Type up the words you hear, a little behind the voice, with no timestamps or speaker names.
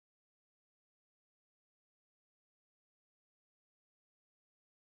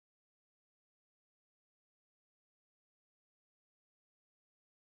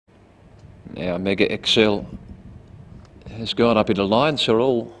Now Mega Excel has gone up into line, so we're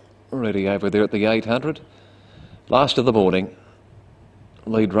all already over there at the 800. Last of the morning.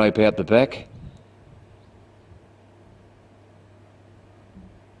 Lead rope out the back.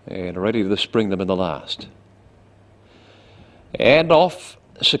 And ready to spring them in the last. And off.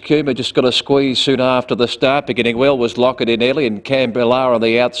 Sakuma just got a squeeze soon after the start. Beginning well was Lockett in Eddie, and Camballara on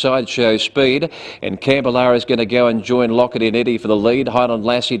the outside shows speed. And Camballara is going to go and join Lockett in Eddie for the lead. Highland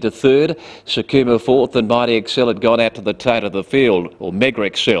Lassie to third. Sakuma fourth, and Mighty Excel had gone out to the tail of the field, or Mega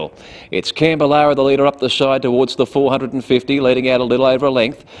Excel. It's Camballara, the leader, up the side towards the 450, leading out a little over a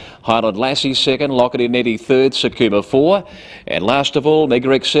length. Highland Lassie second, Lockett in Eddie third, Sakuma four. And last of all, Mega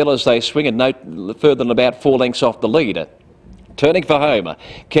Excel as they swing and no further than about 4 lengths off the leader. Turning for home,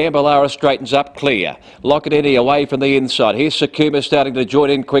 Camballara straightens up clear. Lockett in away from the inside. Here's Sakuma starting to join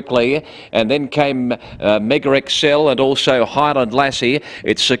in quickly. And then came Mega Excel and also Highland Lassie.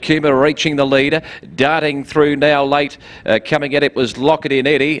 It's Sakuma reaching the lead. Darting through now late. Coming at it was Lockett in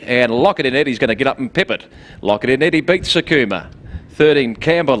Eddie. And Lockett in Eddie's going to get up and pip it. Lockett in Eddie beats Sakuma. Third in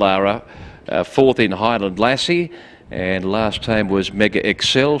Camballara. Fourth in Highland Lassie. And last time was Mega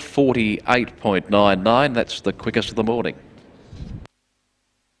Excel, 48.99. That's the quickest of the morning.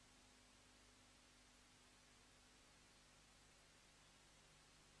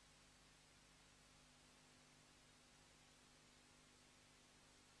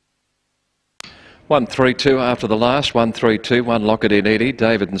 One 3-2 after the last. 1-3-2. One Lockett in Eddie.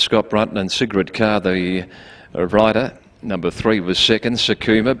 David and Scott Brunton and Sigrid Carr, the rider. Number 3 was second.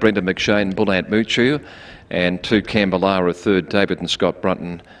 Sakuma, Brenda McShane, Bullant Muchu, and 2 Camballara third. David and Scott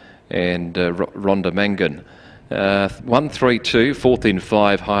Brunton and Rhonda Mangan. 1-3-2. Fourth in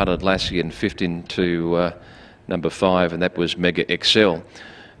 5 Highland Lassie, and fifth into number 5, and that was Mega Excel.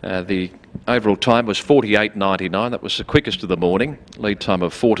 The overall time was 48.99. That was the quickest of the morning. Lead time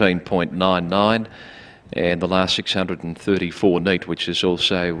of 14.99, and the last 634 neat, which is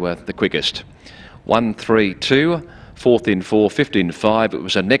also the quickest. 1-3-2, fourth in 4, fifth in 5. It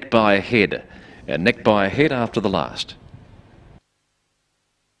was a neck by a head after the last.